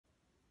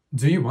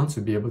Do you want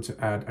to be able to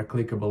add a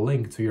clickable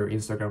link to your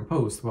Instagram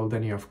post? Well,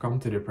 then you have come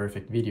to the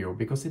perfect video,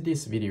 because in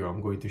this video I'm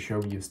going to show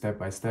you step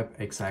by step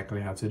exactly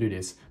how to do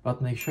this.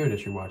 But make sure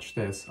that you watch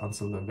this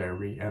until the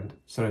very end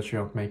so that you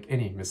don't make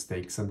any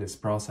mistakes in this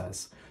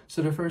process.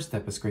 So the first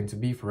step is going to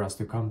be for us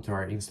to come to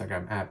our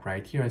Instagram app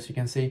right here, as you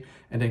can see,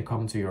 and then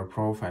come to your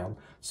profile.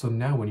 So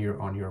now when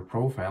you're on your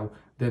profile,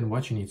 then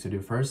what you need to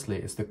do firstly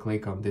is to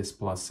click on this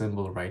plus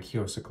symbol right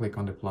here. So click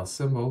on the plus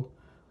symbol.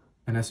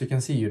 And as you can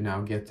see, you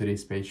now get to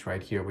this page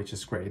right here, which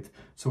is great.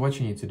 So what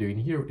you need to do in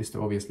here is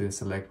to obviously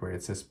select where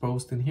it says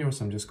post in here.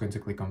 So I'm just going to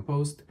click on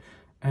post.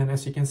 And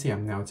as you can see,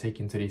 I'm now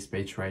taken to this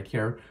page right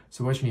here.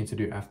 So what you need to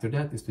do after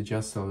that is to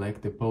just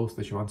select the post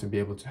that you want to be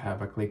able to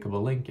have a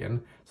clickable link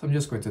in. So I'm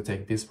just going to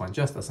take this one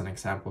just as an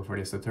example for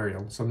this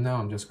tutorial. So now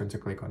I'm just going to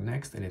click on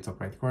next in the top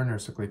right corner.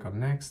 So click on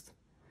next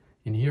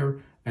in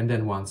here. And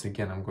then once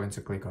again, I'm going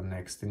to click on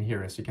next in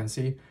here, as you can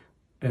see.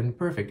 And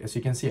perfect, as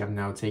you can see, I'm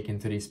now taken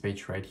to this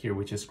page right here,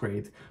 which is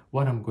great.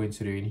 What I'm going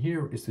to do in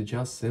here is to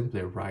just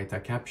simply write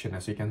a caption,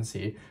 as you can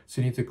see.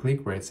 So you need to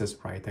click where it says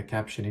write a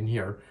caption in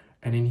here.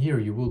 And in here,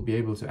 you will be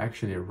able to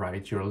actually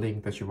write your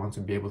link that you want to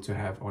be able to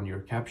have on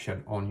your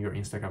caption on your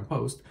Instagram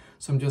post.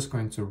 So I'm just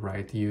going to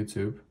write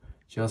YouTube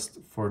just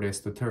for this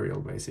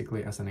tutorial,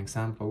 basically, as an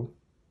example.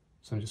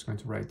 So I'm just going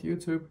to write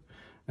YouTube,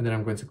 and then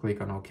I'm going to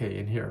click on OK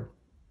in here,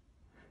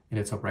 in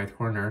the top right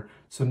corner.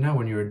 So now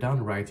when you're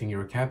done writing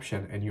your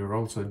caption and you're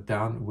also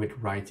done with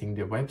writing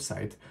the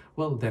website,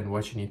 well, then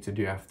what you need to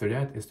do after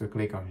that is to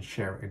click on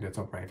share in the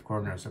top right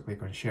corner. So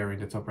click on share in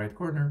the top right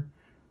corner.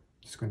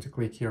 Just going to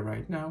click here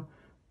right now.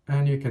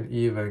 And you can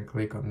even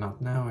click on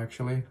not now,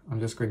 actually. I'm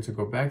just going to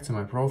go back to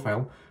my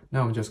profile.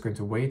 Now I'm just going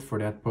to wait for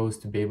that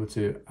post to be able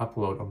to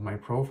upload on my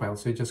profile.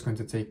 So it's just going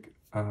to take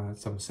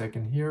some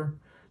second here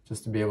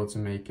just to be able to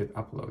make it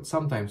upload.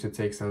 Sometimes it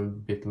takes a little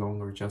bit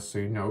longer, just so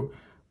you know.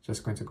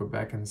 Just going to go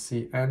back and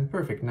see, and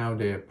perfect, now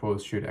the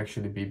post should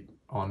actually be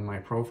on my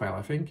profile,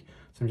 I think.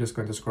 So I'm just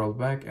going to scroll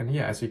back, and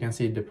yeah, as you can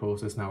see, the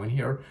post is now in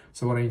here.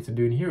 So what I need to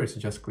do in here is to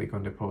just click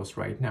on the post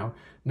right now.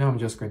 Now I'm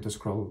just going to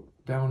scroll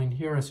down in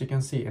here, as you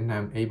can see, and now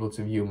I'm able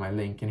to view my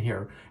link in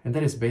here. And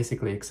that is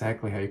basically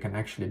exactly how you can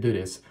actually do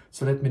this.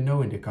 So let me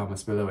know in the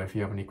comments below if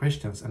you have any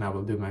questions, and I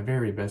will do my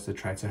very best to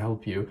try to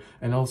help you.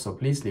 And also,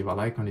 please leave a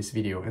like on this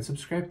video and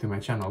subscribe to my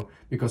channel,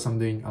 because I'm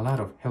doing a lot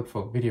of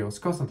helpful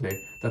videos constantly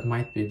that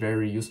might be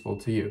very useful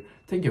to you.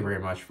 Thank you very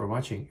much for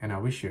watching, and I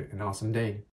wish you an awesome day.